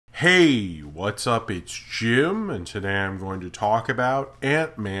Hey, what's up? It's Jim, and today I'm going to talk about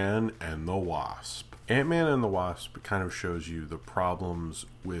Ant-Man and the Wasp. Ant-Man and the Wasp kind of shows you the problems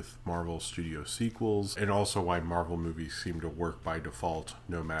with Marvel Studio sequels and also why Marvel movies seem to work by default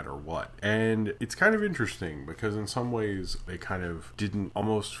no matter what. And it's kind of interesting because in some ways they kind of didn't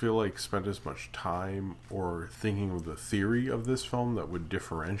almost feel like spend as much time or thinking of the theory of this film that would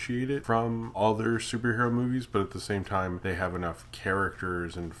differentiate it from other superhero movies, but at the same time they have enough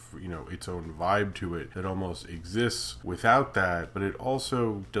characters and its own vibe to it that almost exists without that, but it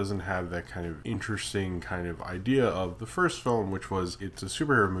also doesn't have that kind of interesting kind of idea of the first film, which was it's a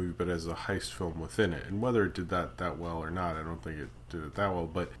superhero movie but as a heist film within it. And whether it did that well or not, I don't think it did it that well,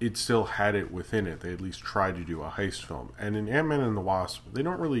 but it still had it within it. They at least tried to do a heist film. And in Ant-Man and the Wasp, they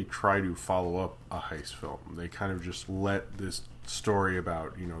don't really try to follow up a heist film. They kind of just let this story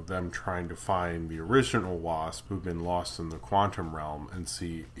about them trying to find the original Wasp who've been lost in the quantum realm and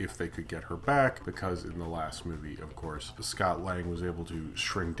see if they could get her back, because in the last movie, of course, Scott Lang was able to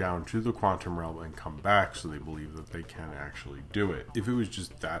shrink down to the quantum realm and come back, so they believe that they can actually do it. If it was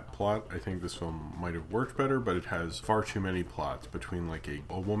just that plot, I think this film might have worked better, but it has far too many plots between like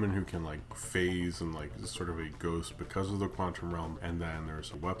a woman who can like phase and like is sort of a ghost because of the quantum realm, and then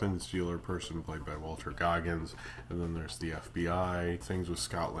there's a weapons dealer person played by Walter Goggins, and then there's the FBI, things with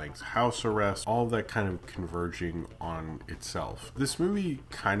Scott Lang's house arrest, all of that kind of converging on itself. This movie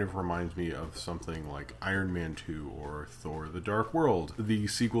kind of reminds me of something like Iron Man 2 or Thor: The Dark World, the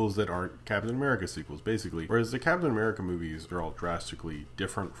sequels that aren't Captain America sequels, basically. Whereas the Captain America movies are all drastically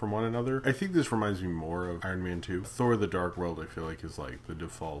different from one another. I think this reminds me more of Iron Man 2. Thor: The Dark World, I feel like, is like the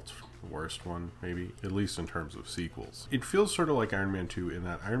default worst one, maybe, at least in terms of sequels. It feels sort of like Iron Man 2 in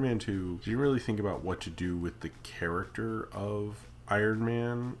that Iron Man 2 didn't really think about what to do with the character of Iron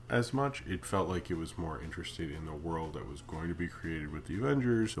Man as much. It felt like it was more interested in the world that was going to be created with the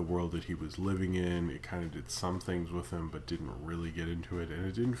Avengers, the world that he was living in. It kind of did some things with him but didn't really get into it, and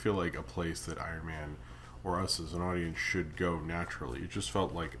it didn't feel like a place that Iron Man or us as an audience should go naturally. It just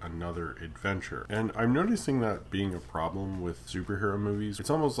felt like another adventure. And I'm noticing that being a problem with superhero movies. It's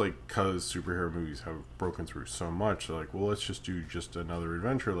almost like because superhero movies have broken through so much, they're like, well, let's just do just another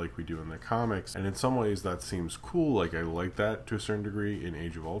adventure like we do in the comics. And in some ways that seems cool. Like, I like that to a certain degree in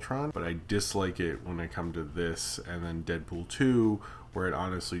Age of Ultron, but I dislike it when I come to this and then Deadpool 2, where it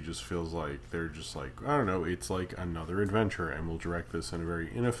honestly just feels like they're just like, I don't know, it's like another adventure, and we'll direct this in a very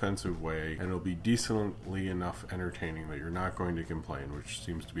inoffensive way, and it'll be decently enough entertaining that you're not going to complain, which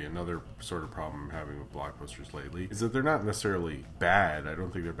seems to be another sort of problem I'm having with blockbusters lately, is that they're not necessarily bad. I don't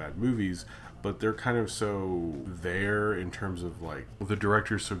think they're bad movies, but they're kind of so there in terms of like, the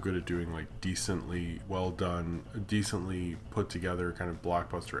director's so good at doing like decently well done, decently put together kind of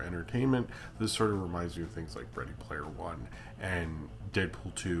blockbuster entertainment. This sort of reminds me of things like Ready Player One and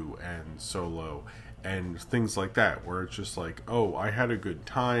Deadpool 2 and Solo and things like that, where it's just like, oh, I had a good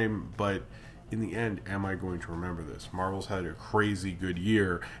time, but in the end, am I going to remember this? Marvel's had a crazy good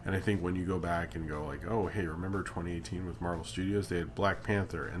year, and I think when you go back and go like, oh, hey, remember 2018 with Marvel Studios? They had Black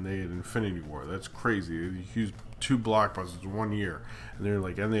Panther and they had Infinity War. That's crazy. They used 2 blockbusters in 1 year. And they're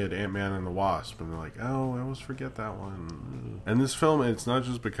like, and they had Ant-Man and the Wasp, and they're like, oh, I always forget that one. And this film, it's not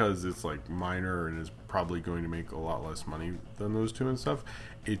just because it's like minor and is probably going to make a lot less money than those two and stuff.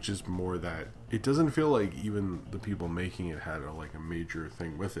 It's just more that it doesn't feel like even the people making it had a major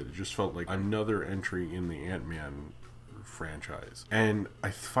thing with it. It just felt like another entry in the Ant-Man franchise. And I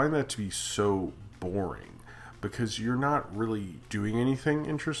find that to be so boring, because you're not really doing anything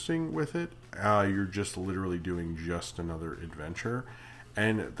interesting with it. You're just literally doing just another adventure.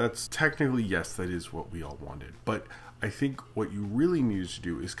 And that's technically, yes, that is what we all wanted. But I think what you really need to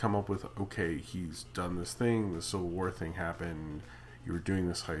do is come up with, okay, he's done this thing, the Civil War thing happened, you were doing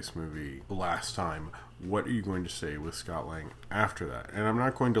this heist movie last time, what are you going to say with Scott Lang after that? And I'm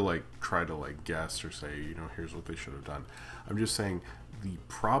not going to try to guess or say, here's what they should have done. I'm just saying the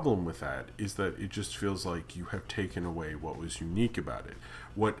problem with that is that it just feels like you have taken away what was unique about it.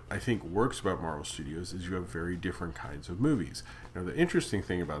 What I think works about Marvel Studios is you have very different kinds of movies. Now, the interesting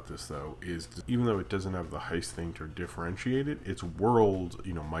thing about this, though, is even though it doesn't have the heist thing to differentiate it, its world,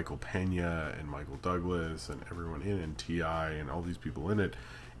 Michael Pena and Michael Douglas and everyone in it, and T.I. and all these people in it,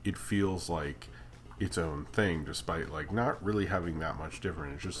 it feels like its own thing, despite not really having that much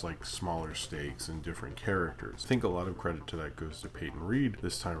different. It's just smaller stakes and different characters. I think a lot of credit to that goes to Peyton Reed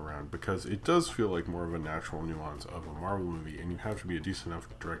this time around, because it does feel like more of a natural nuance of a Marvel movie, and you have to be a decent enough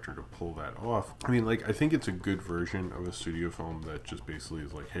director to pull that off. I mean, I think it's a good version of a studio film that just basically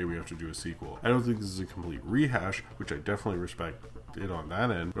is hey, we have to do a sequel. I don't think this is a complete rehash, which I definitely respect it on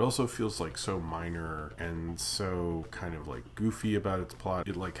that end. It also feels like so minor and so kind of like goofy about its plot.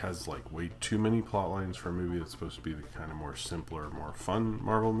 It like has like way too many plot lines for a movie that's supposed to be the kind of more simpler, more fun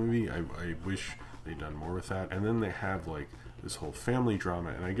Marvel movie. I wish they'd done more with that. And then they have like this whole family drama,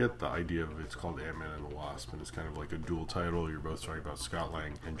 and I get the idea of it's called Ant-Man and the Wasp, and it's kind of like a dual title. You're both talking about Scott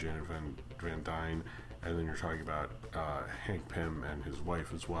Lang and Janet Van Dyne, and then you're talking about Hank Pym and his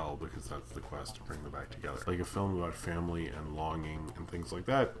wife as well, because that's the quest to bring them back together. Like a film about family and longing and things like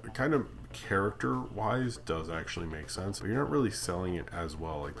that. It kind of character-wise does actually make sense, but you're not really selling it as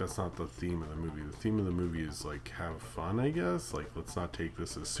well. Like, that's not the theme of the movie. The theme of the movie is like, have fun, I guess. Like, let's not take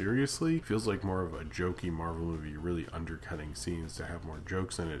this as seriously. It feels like more of a jokey Marvel movie, really undercutting scenes to have more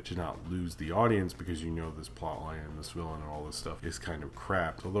jokes in it, to not lose the audience, because you know this plotline and this villain and all this stuff is kind of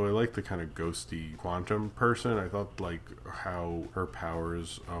crap. Although I like the kind of ghosty quantum person. I thought like how her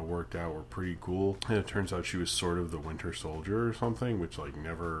powers worked out were pretty cool, and it turns out she was sort of the Winter Soldier or something, which like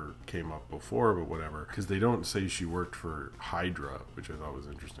never came up before, but whatever, because they don't say she worked for Hydra, which I thought was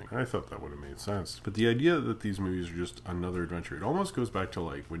interesting. I thought that would have made sense. But the idea that these movies are just another adventure, it almost goes back to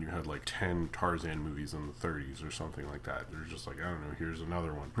like when you had like 10 Tarzan movies in the 30s or something like that. They're just like, I don't know, here's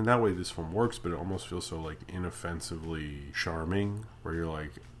another one. And that way this film works, but it almost feels so like inoffensively charming, where you're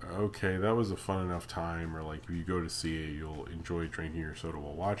like, okay, that was a fun enough time, or like if you go to see it, you'll enjoy drinking your soda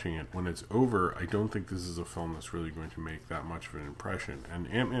while watching it. When it's over, I don't think this is a film that's really going to make that much of an impression. And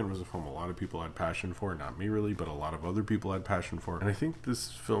Ant-Man was a film a lot of people had passion for, not me really, but a lot of other people had passion for. And I think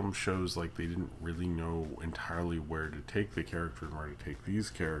this film shows like they didn't really know entirely where to take the character and where to take these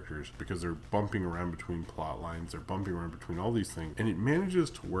characters, because they're bumping around between plot lines, they're bumping around between all these things, and it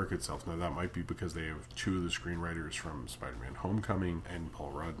manages to work itself. Now that might be because they have two of the screenwriters from Spider-Man Homecoming and Paul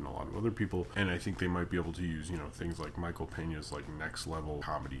Rudd and a lot of other people, and I think they might be able to use, you know, things like Michael Pena's like next level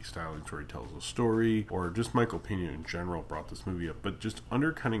comedy styling where he tells a story, or just Michael Pena in general brought this movie up. But just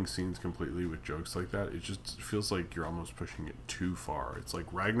undercutting scenes completely with jokes like that, it just feels like you're almost pushing it too far. It's like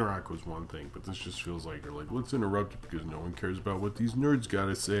Ragnarok was one thing, but this just feels like you're like, let's interrupt it because no one cares about what these nerds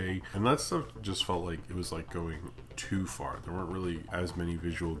gotta say. And that stuff just felt like it was like going too far. There weren't really as many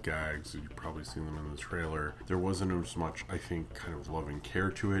visual gags. You've probably seen them in the trailer. There wasn't as much, I think, kind of love and care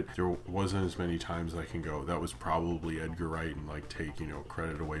to it. There wasn't as many times I can go, that was probably Edgar Wright, and like take, you know,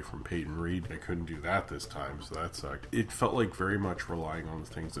 credit away from Peyton Reed. I couldn't do that this time, so that sucked. It felt like very much relying on the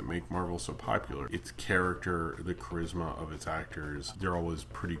things that make Marvel so popular. Its character, the charisma of its actors, they're always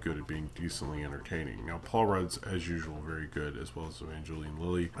pretty good at being decently entertaining. Now, Paul Rudd's, as usual, very good, as well as Evangeline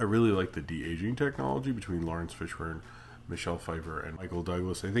Lilly. I really like the de-aging technology between Lawrence Fishburne, Michelle Pfeiffer, and Michael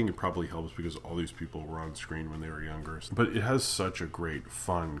Douglas. I think it probably helps because all these people were on screen when they were younger. But it has such a great,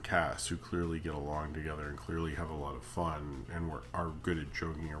 fun cast who clearly get along together and clearly have a lot of fun and are good at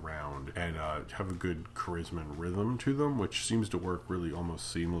joking around and have a good charisma and rhythm to them, which seems to work really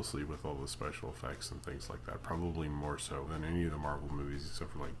almost seamlessly with all the special effects and things like that. Probably more so than any of the Marvel movies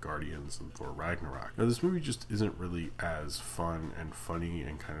except for like Guardians and Thor Ragnarok. Now, this movie just isn't really as fun and funny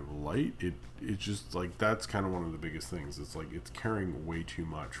and kind of light. It's just like, that's kind of one of the biggest things. It's like it's carrying way too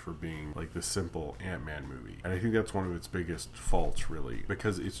much for being like the simple Ant-Man movie, and I think that's one of its biggest faults, really,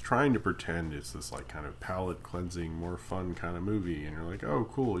 because it's trying to pretend it's this like kind of palate cleansing, more fun kind of movie, and you're like, oh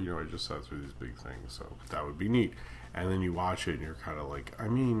cool, you know, I just sat through these big things, so that would be neat. And then you watch it and you're kind of like, I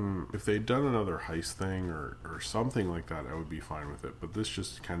mean, if they'd done another heist thing or something like that, I would be fine with it. But this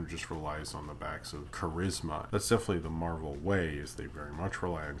just kind of just relies on the backs of charisma. That's definitely the Marvel way, is they very much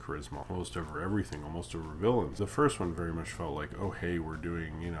rely on charisma almost over everything, almost over villains. The first one very much felt like, oh hey, we're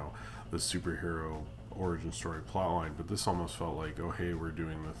doing, you know, the superhero origin story plotline, but this almost felt like, oh hey, we're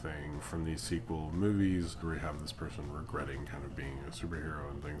doing the thing from these sequel movies where we have this person regretting kind of being a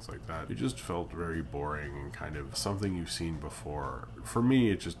superhero and things like that. It just felt very boring and kind of something you've seen before. For me,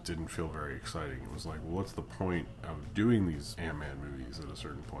 it just didn't feel very exciting. It was like, well, what's the point of doing these Ant-Man movies at a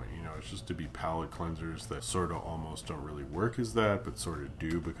certain point? You know, it's just to be palate cleansers that sort of almost don't really work as that, but sort of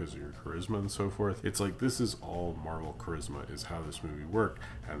do because of your charisma and so forth. It's like, this is all Marvel charisma is how this movie worked,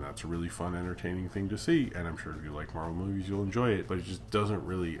 and that's a really fun, entertaining thing to see, and I'm sure if you like Marvel movies, you'll enjoy it, but it just doesn't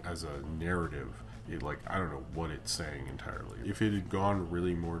really, as a narrative, it, like, I don't know what it's saying entirely. If it had gone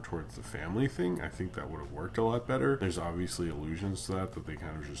really more towards the family thing, I think that would have worked a lot better. There's obviously allusions to that they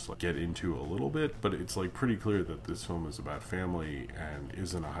kind of just like get into a little bit, but it's like pretty clear that this film is about family and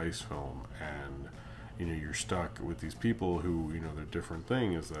isn't a heist film, and you know, you're stuck with these people who, you know, their different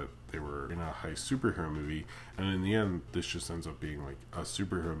thing is that they were in a heist superhero movie, and in the end, this just ends up being like a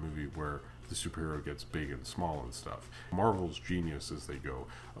superhero movie where the superhero gets big and small and stuff. Marvel's genius is they go,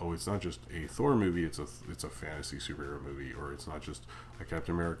 oh, it's not just a Thor movie, it's a fantasy superhero movie, or it's not just a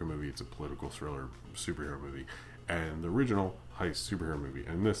Captain America movie, it's a political thriller superhero movie. and the original heist superhero movie,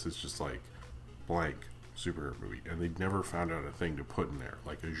 and this is just like blank superhero movie, and they never found out a thing to put in there,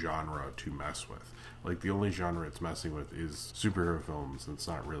 like a genre to mess with. Like, the only genre it's messing with is superhero films, and it's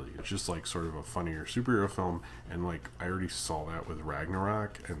not really. It's just like sort of a funnier superhero film, and like I already saw that with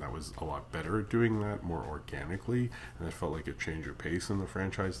Ragnarok, and that was a lot better at doing that more organically, and I felt like a change of pace in the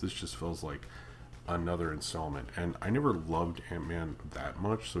franchise. This just feels like another installment, and I never loved Ant-Man that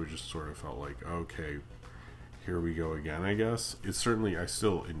much, so it just sort of felt like, okay, here we go again, I guess. It's certainly, I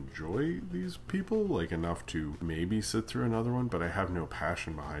still enjoy these people, like, enough to maybe sit through another one, but I have no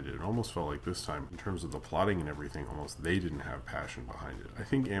passion behind it. It almost felt like this time, in terms of the plotting and everything, almost they didn't have passion behind it. I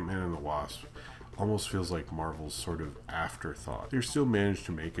think Ant-Man and the Wasp almost feels like Marvel's sort of afterthought. They still managed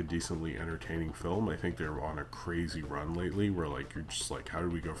to make a decently entertaining film. I think they're on a crazy run lately where, like, you're just like, how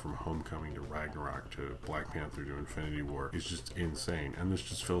did we go from Homecoming to Ragnarok to Black Panther to Infinity War? It's just insane. And this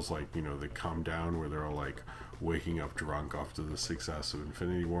just feels like, you know, they come down where they're all like waking up drunk after the success of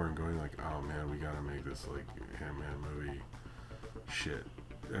Infinity War and going like, oh man, we gotta make this like Ant-Man movie. Shit.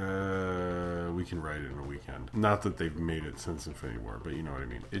 We can write it in a weekend. Not that they've made it since Infinity War, but you know what I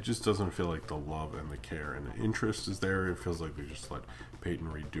mean. It just doesn't feel like the love and the care and the interest is there. It feels like they just let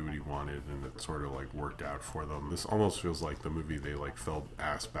Peyton Reed do what he wanted, and it sort of like worked out for them. This almost feels like the movie they like fell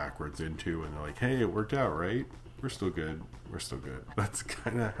ass backwards into, and they're like, hey, it worked out, right? We're still good. We're still good. That's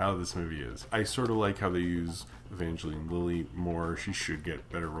kind of how this movie is. I sort of like how they use Evangeline Lilly more. She should get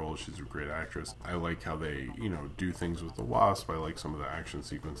better roles. She's a great actress. I like how they, you know, do things with the Wasp. I like some of the action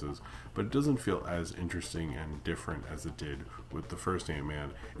sequences, but it doesn't feel as interesting and different as it did with the first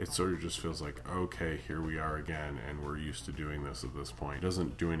Ant-Man. It sort of just feels like, okay, here we are again, and we're used to doing this at this point. It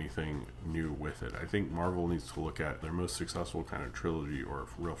doesn't do anything new with it. I think Marvel needs to look at their most successful kind of trilogy or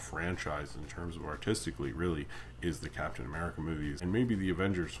real franchise in terms of artistically, really, is the Captain America movies and maybe the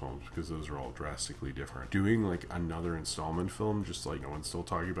Avengers films, because those are all drastically different. Doing like another installment film, just like no one's still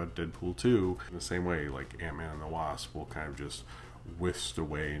talking about Deadpool 2, in the same way like Ant-Man and the Wasp will kind of just whisked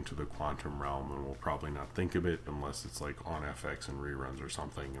away into the quantum realm, and we'll probably not think of it unless it's like on FX and reruns or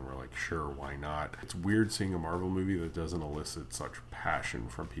something, and we're like, sure, why not? It's weird seeing a Marvel movie that doesn't elicit such passion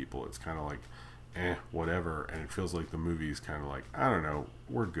from people. It's kind of like, whatever, and it feels like the movie's kind of like, I don't know,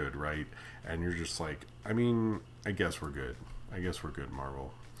 we're good, right? And you're just like, I mean, I guess we're good. I guess we're good,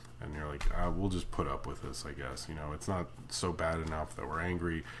 Marvel. And you're like, we'll just put up with this, I guess. You know, it's not so bad enough that we're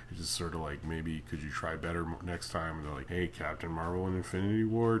angry. It's just sort of like, maybe could you try better next time? And they're like, hey, Captain Marvel and Infinity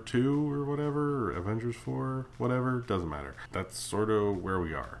War 2 or whatever, or Avengers 4, whatever, doesn't matter. That's sort of where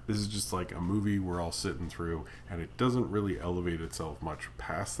we are. This is just like a movie we're all sitting through, and it doesn't really elevate itself much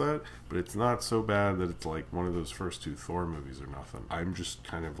past that, but it's not so bad that it's like one of those first two Thor movies or nothing. I'm just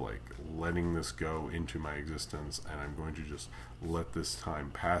kind of like letting this go into my existence, and I'm going to just let this time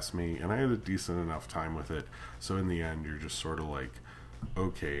pass me, and I had a decent enough time with it, so in the end you're just sort of like,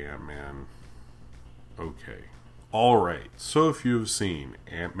 okay, Ant-Man, okay. Alright, so if you've seen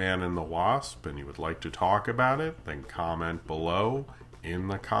Ant-Man and the Wasp and you would like to talk about it, then comment below in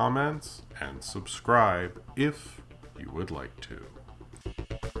the comments and subscribe if you would like to.